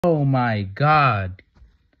Oh my God.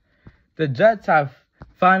 The Jets have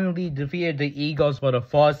finally defeated the Eagles for the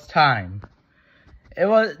first time.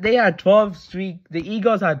 The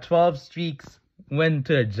Eagles had 12 streaks win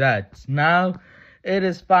to the Jets. Now it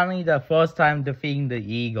is finally the first time defeating the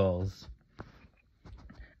Eagles.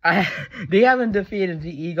 They haven't defeated the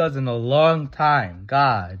Eagles in a long time.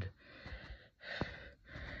 God.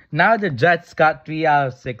 Now the Jets got 3 out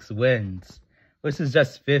of 6 wins, which is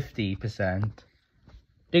just 50%.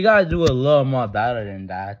 They gotta do a little more better than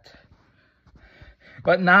that.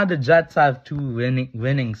 But now the Jets have 2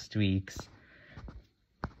 winning streaks.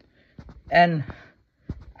 And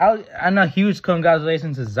a huge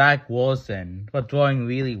congratulations to Zach Wilson for throwing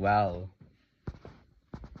really well.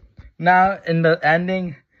 Now in the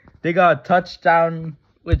ending, they got a touchdown,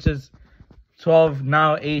 which is 12,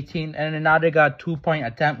 now 18, and then now they got a 2-point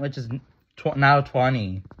attempt, which is now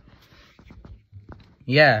 20.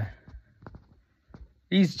 Yeah.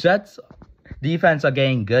 These Jets defense are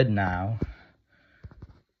getting good now.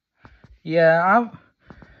 Yeah,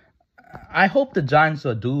 I hope the Giants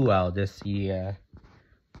will do well this year.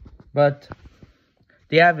 But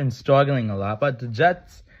they have been struggling a lot. But the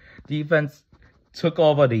Jets defense took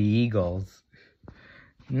over the Eagles.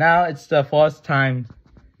 Now it's the first time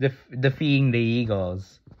defeating the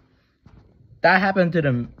Eagles. That happened to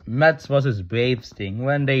the Mets versus Braves thing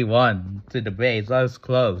when they won to the Braves. That was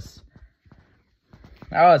close.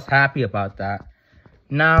 I was happy about that.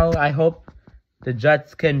 Now I hope the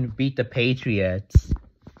Jets can beat the Patriots.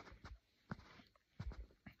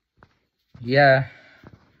 Yeah.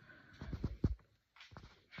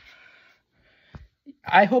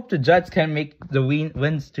 I hope the Jets can make the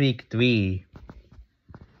win streak 3.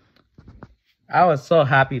 I was so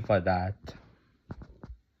happy for that.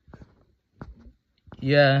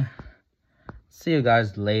 Yeah. See you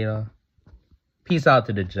guys later. Peace out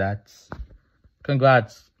to the Jets.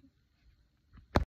 Congrats.